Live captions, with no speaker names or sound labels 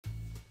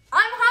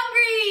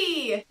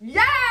hungry.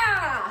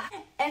 Yeah!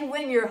 And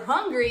when you're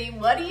hungry,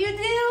 what do you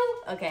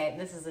do? Okay,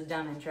 this is a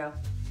dumb intro.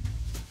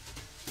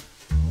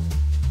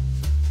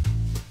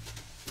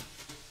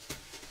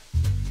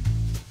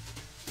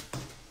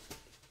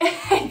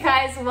 Hey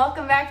guys,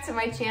 welcome back to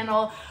my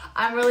channel.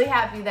 I'm really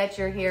happy that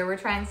you're here. We're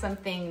trying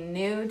something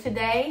new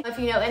today. If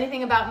you know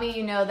anything about me,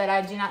 you know that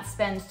I do not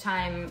spend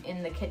time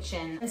in the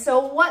kitchen. And so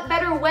what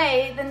better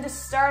way than to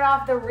start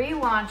off the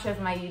relaunch of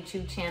my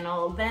YouTube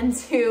channel than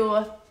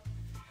to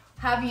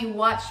have you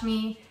watch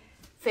me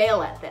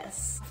fail at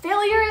this.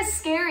 Failure is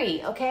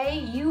scary, okay?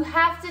 You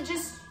have to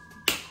just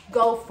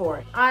go for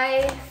it.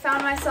 I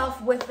found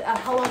myself with a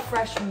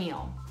HelloFresh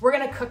meal. We're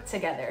gonna cook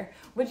together.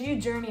 Would you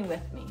journey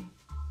with me?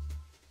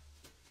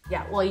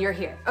 Yeah, well, you're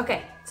here.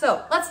 Okay,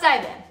 so let's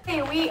dive in.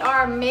 Okay, we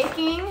are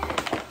making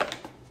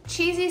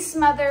cheesy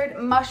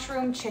smothered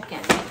mushroom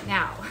chicken.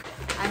 Now,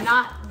 I'm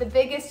not the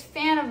biggest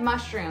fan of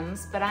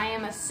mushrooms, but I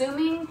am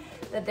assuming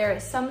that there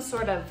is some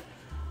sort of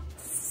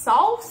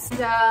sauce.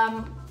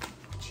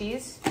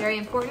 Cheese, very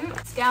important.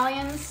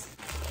 Scallions,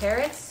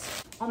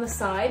 carrots. On the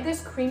side,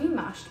 there's creamy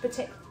mashed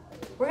potato.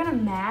 We're gonna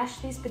mash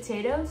these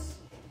potatoes.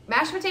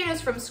 Mashed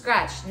potatoes from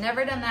scratch,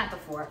 never done that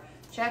before.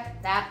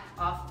 Check that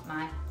off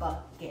my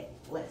bucket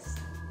list.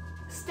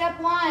 Step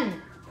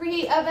 1,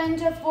 preheat oven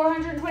to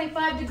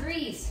 425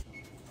 degrees.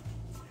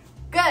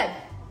 Good.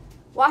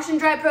 Wash and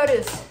dry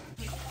produce.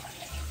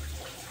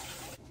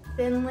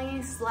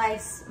 Thinly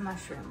sliced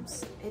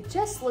mushrooms. It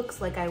just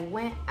looks like I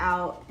went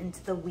out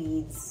into the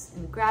weeds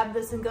and grabbed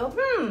this and go,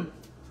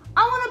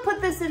 I wanna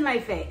put this in my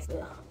face.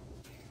 Ugh.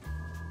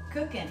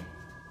 Cooking.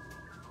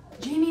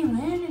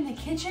 Jamilyn in the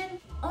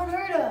kitchen?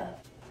 Unheard of.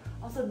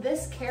 Also,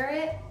 this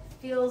carrot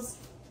feels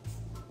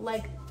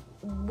like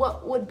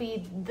what would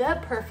be the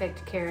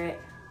perfect carrot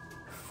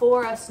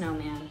for a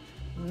snowman.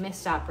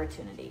 Missed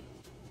opportunity.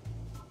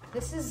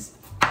 This is,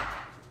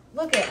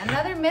 look at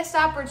another missed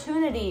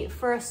opportunity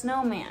for a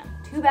snowman.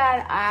 Too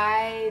bad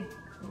I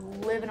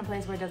live in a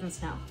place where it doesn't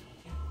snow.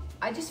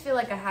 I just feel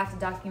like I have to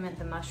document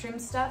the mushroom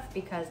stuff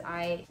because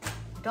I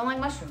don't like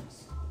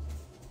mushrooms.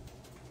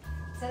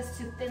 It says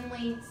to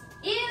thinly,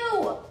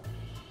 ew!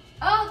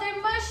 Oh, they're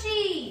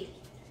mushy!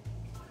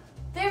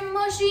 They're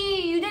mushy.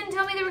 You didn't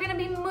tell me they were gonna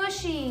be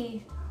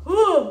mushy.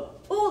 Ooh,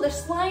 ooh, they're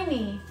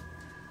slimy.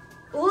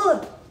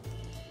 Ugh,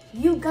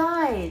 you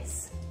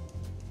guys.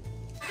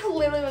 I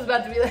literally was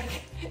about to be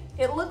like,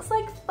 it looks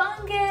like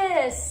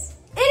fungus.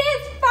 It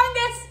is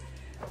fungus.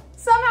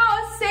 Somehow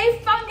a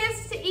safe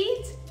fungus to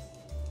eat.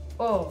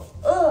 Oh,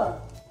 ugh.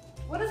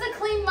 What does a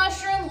clean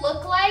mushroom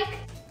look like?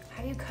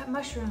 How do you cut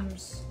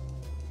mushrooms?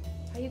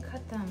 How do you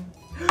cut them?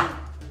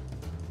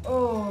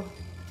 Oh,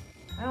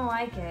 I don't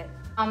like it.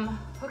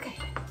 Okay,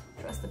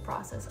 trust the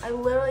process. I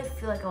literally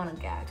feel like I want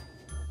to gag.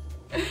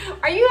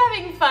 Are you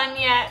having fun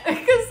yet?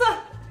 Because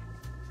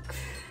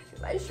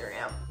I sure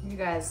am. You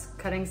guys,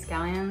 cutting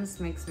scallions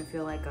makes me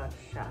feel like a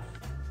chef.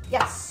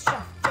 Yes,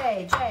 Chef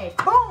J.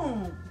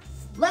 Boom!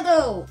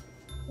 Lego!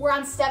 We're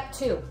on step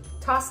 2.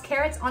 Toss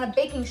carrots on a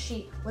baking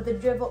sheet with a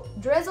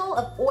drizzle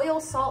of oil,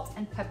 salt,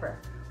 and pepper.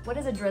 What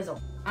is a drizzle?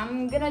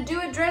 I'm gonna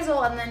do a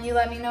drizzle and then you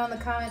let me know in the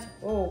comments.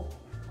 Oh,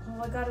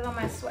 I got it on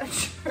my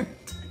sweatshirt.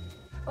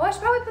 Oh, I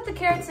should probably put the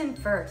carrots in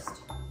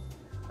first.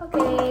 Okay,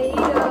 here you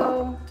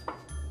go.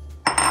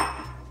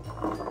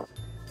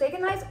 Take a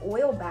nice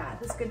oil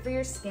bath. It's good for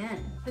your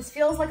skin. This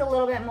feels like a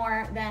little bit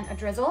more than a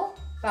drizzle,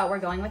 but we're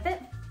going with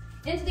it.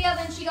 Into the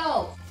oven she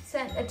goes.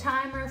 Set a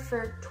timer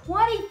for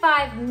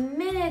 25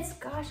 minutes.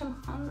 Gosh,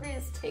 I'm hungry.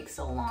 This takes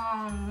so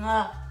long.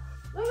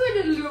 Look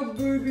at the little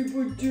baby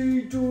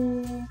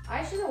potato.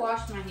 I should have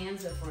washed my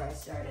hands before I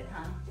started,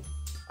 huh?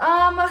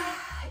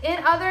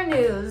 In other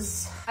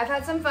news, I've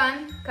had some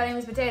fun cutting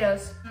these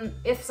potatoes.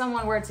 If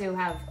someone were to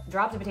have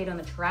dropped a potato in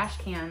the trash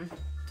can,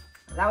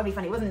 that would be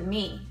funny. It wasn't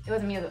me. It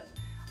wasn't me. It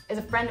was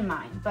a friend of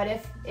mine. But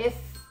if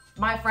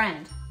my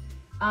friend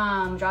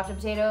dropped a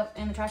potato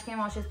in the trash can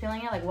while she was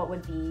peeling it, like what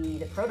would be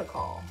the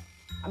protocol?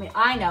 I mean,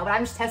 I know, but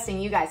I'm just testing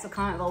you guys. So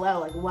comment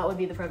below, like what would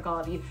be the protocol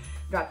if you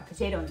dropped a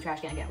potato in the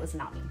trash can? Again, it was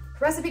not me.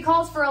 Recipe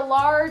calls for a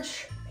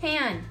large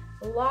pan,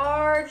 a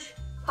large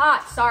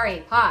pot.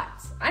 Sorry,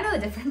 pots. I know the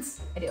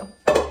difference. I do.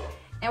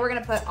 And we're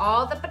gonna put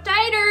all the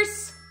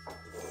potatoes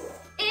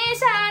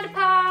inside the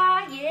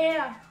pot.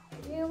 Yeah.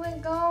 Here we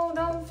go.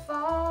 Don't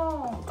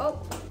fall.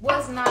 Oh,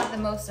 was not the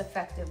most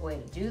effective way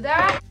to do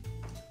that.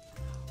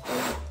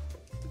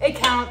 It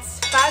counts.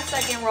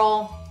 5-second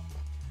roll.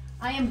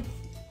 I am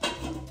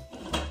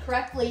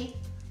correctly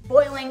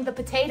boiling the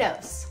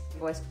potatoes.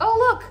 Boys. Oh,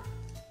 look.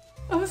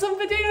 Oh, some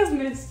potatoes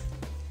missed.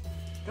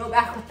 Go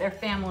back with their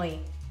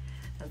family.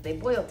 They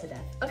boiled to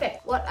death. Okay,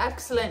 what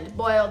excellent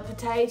boiled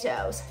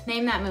potatoes.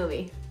 Name that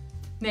movie.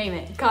 Name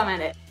it,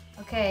 comment it.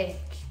 Okay,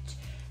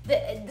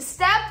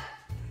 step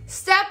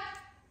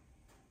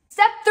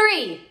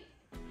 3.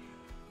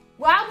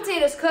 While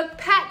potatoes cook,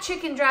 pat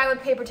chicken dry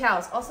with paper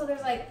towels. Also,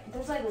 there's like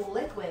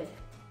liquid.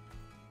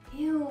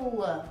 Ew.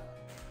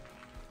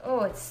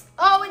 Oh,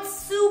 it's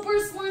super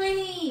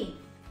slimy.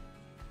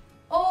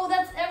 Oh,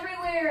 that's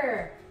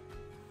everywhere.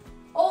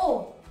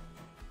 Oh.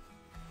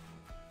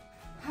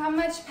 How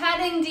much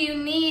padding do you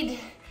need?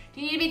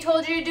 Do you need to be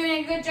told you're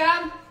doing a good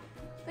job?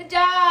 Good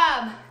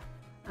job.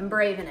 I'm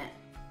braving it.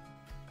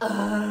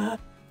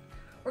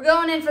 We're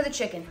going in for the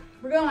chicken.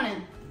 We're going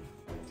in.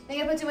 I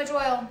think I put too much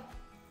oil.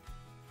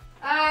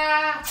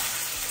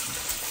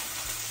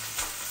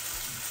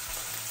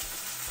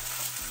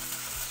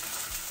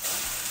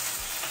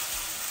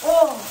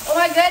 Oh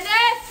my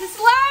goodness, it's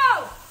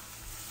low.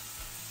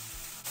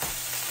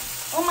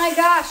 Oh my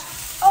gosh.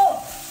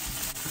 Oh,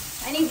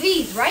 I need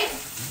these,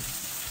 right?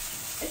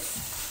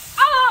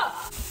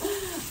 Oh,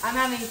 I'm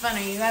having fun.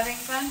 Are you having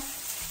fun?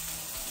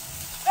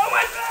 Oh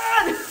my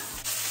God.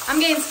 I'm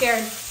getting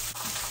scared.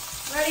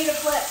 Ready to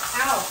flip.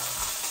 Ow.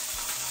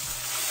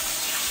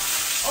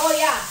 Oh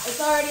yeah,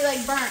 it's already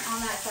like burnt on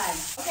that side.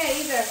 Okay,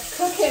 these are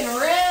cooking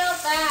real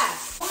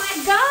fast. Oh my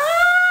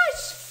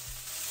gosh.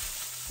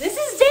 This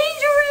is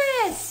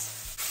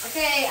dangerous.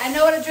 Okay, I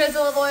know what a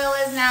drizzle of oil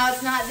is now.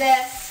 It's not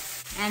this.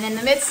 And in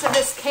the midst of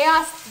this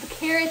chaos, the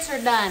carrots are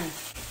done.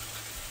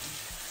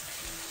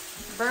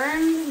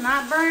 Burned,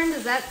 not burned?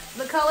 Is that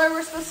the color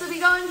we're supposed to be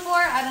going for?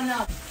 I don't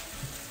know.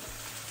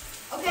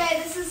 Okay,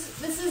 this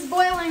is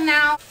boiling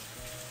now.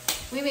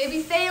 We may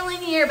be failing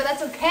here, but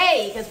that's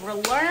okay because we're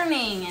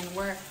learning and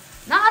we're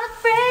not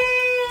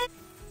afraid.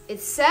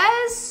 It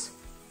says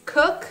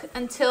cook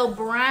until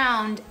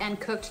browned and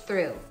cooked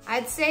through.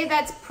 I'd say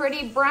that's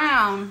pretty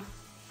brown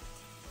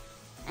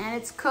and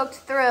it's cooked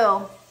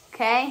through,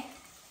 okay?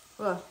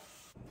 Ugh.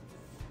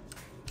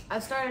 I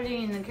started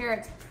eating the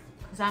carrots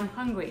because I'm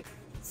hungry.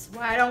 That's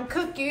why I don't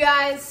cook, you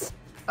guys.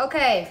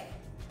 Okay,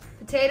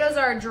 potatoes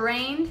are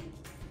drained.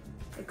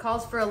 It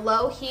calls for a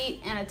low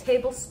heat and a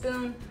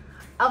tablespoon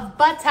of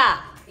butter.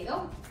 Here you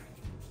go.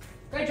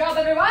 Great job,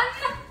 everyone.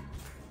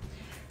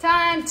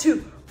 Time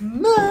to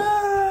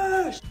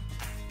mash.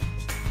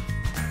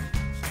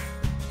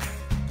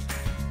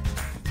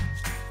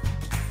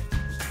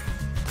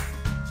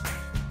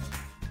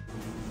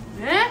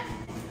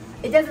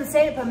 It doesn't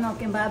say to put milk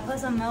in, but I put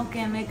some milk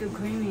in, make it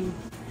creamy.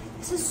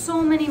 This is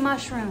so many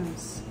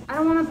mushrooms. I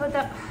don't want to put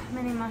that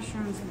many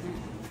mushrooms in there.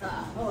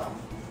 Oh well.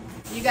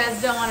 You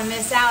guys don't want to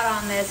miss out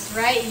on this,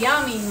 right?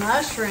 Yummy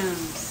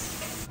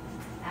mushrooms.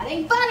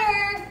 Adding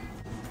butter.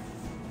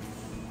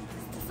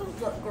 This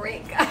doesn't look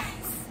great, guys.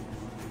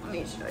 Let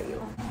me show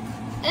you.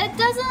 It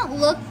doesn't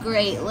look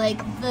great. Like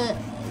the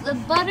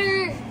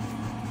butter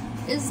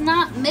is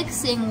not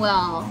mixing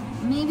well.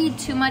 Maybe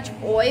too much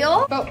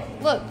oil. But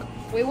look,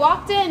 we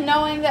walked in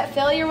knowing that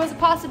failure was a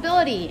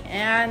possibility,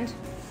 and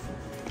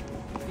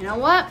you know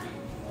what?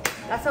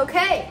 That's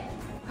okay.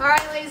 All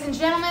right, ladies and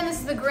gentlemen, this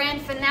is the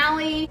grand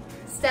finale.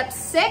 Step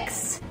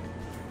 6,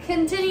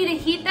 continue to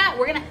heat that.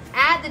 We're gonna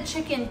add the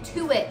chicken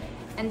to it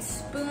and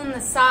spoon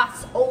the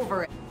sauce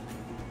over it.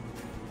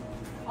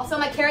 Also,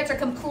 my carrots are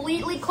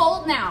completely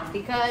cold now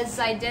because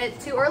I did it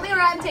too early or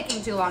I'm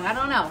taking too long, I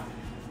don't know.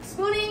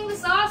 Spooning the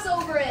sauce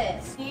over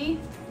it. See?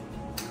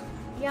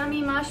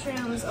 Yummy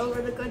mushrooms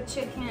over the good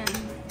chicken.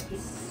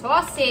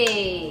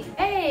 Saucy.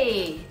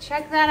 Hey,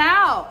 check that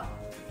out.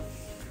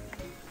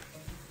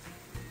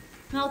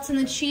 Melting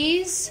the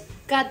cheese.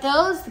 Got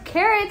those. The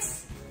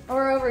carrots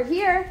are over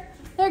here.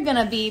 They're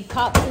gonna be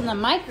popped in the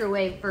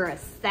microwave for a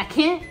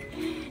second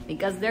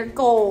because they're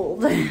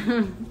cold.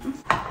 Burn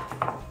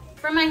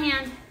my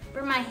hand.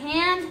 Burn my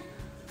hand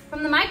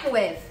from the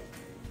microwave.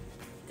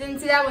 Didn't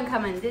see that one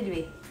coming, did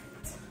we?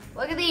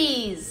 Look at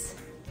these.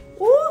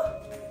 Woo!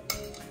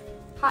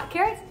 Hot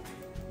carrots?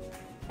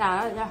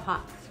 Yeah, they're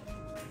hot.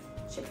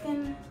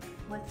 Chicken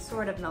with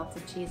sort of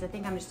melted cheese. I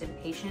think I'm just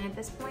impatient at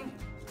this point.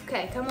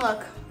 Okay, come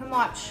look, come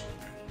watch.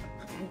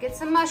 And get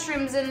some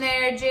mushrooms in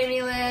there,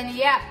 Jamilyn.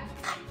 Yep,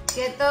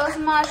 get those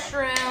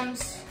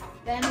mushrooms.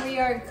 Then we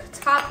are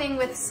topping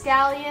with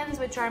scallions,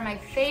 which are my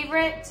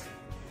favorite.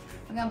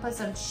 We're gonna put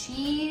some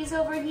cheese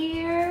over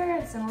here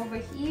and some over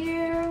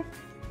here.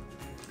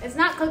 It's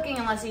not cooking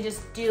unless you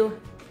just do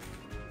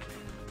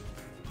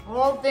a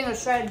whole thing of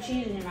shredded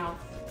cheese in your mouth.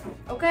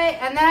 Okay,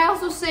 and then I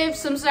also saved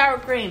some sour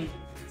cream.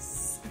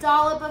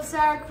 Dollop of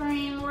sour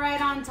cream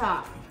right on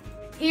top.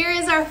 Here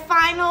is our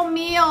final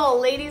meal,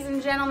 ladies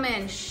and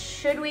gentlemen.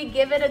 Should we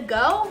give it a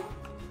go?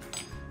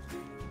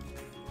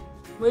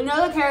 We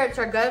know the carrots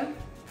are good.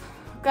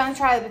 I'm gonna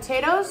try the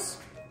potatoes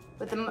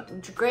with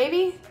the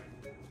gravy.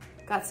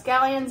 Got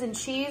scallions and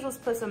cheese. Let's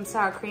put some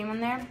sour cream in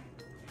there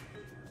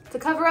to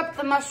cover up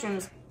the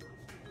mushrooms.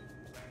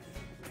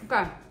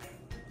 Okay.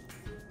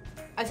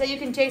 I say you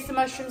can taste the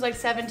mushrooms like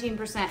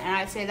 17%, and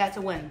I'd say that's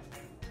a win.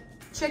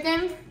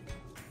 Chicken.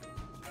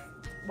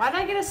 Why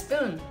did I get a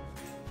spoon?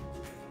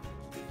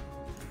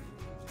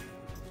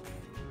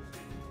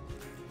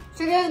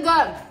 Chicken is good.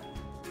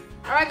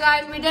 All right,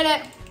 guys, we did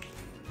it.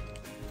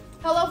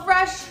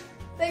 HelloFresh,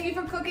 thank you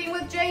for cooking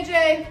with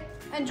JJ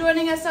and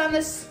joining us on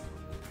this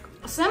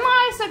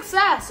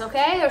semi-success,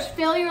 okay? There's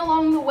failure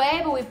along the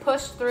way, but we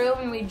pushed through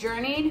and we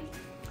journeyed.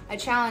 I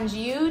challenge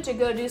you to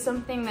go do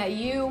something that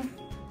you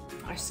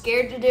are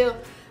scared to do,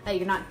 that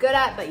you're not good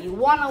at, but you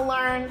want to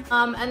learn,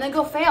 and then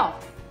go fail.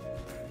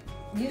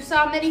 You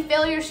saw many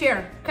failures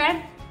here,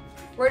 okay?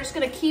 We're just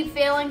gonna keep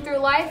failing through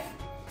life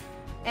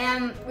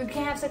And we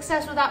can't have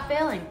success without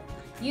failing.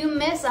 You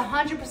miss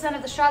 100%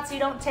 of the shots you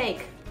don't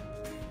take.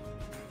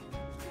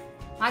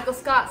 Michael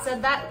Scott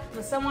said that,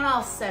 but someone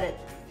else said it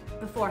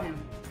before him.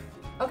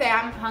 Okay,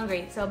 I'm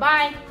hungry, so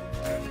bye.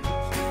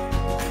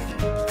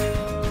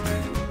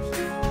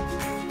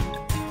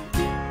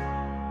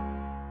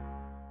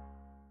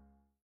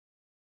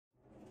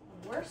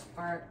 The worst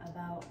part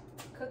about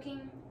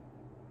cooking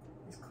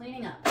is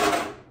cleaning up.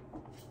 I'll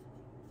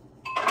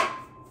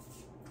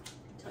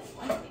tell you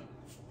one thing.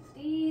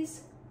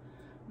 These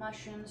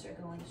mushrooms are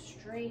going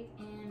straight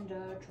in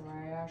the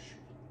trash.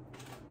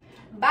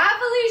 Bye,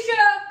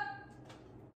 Felicia!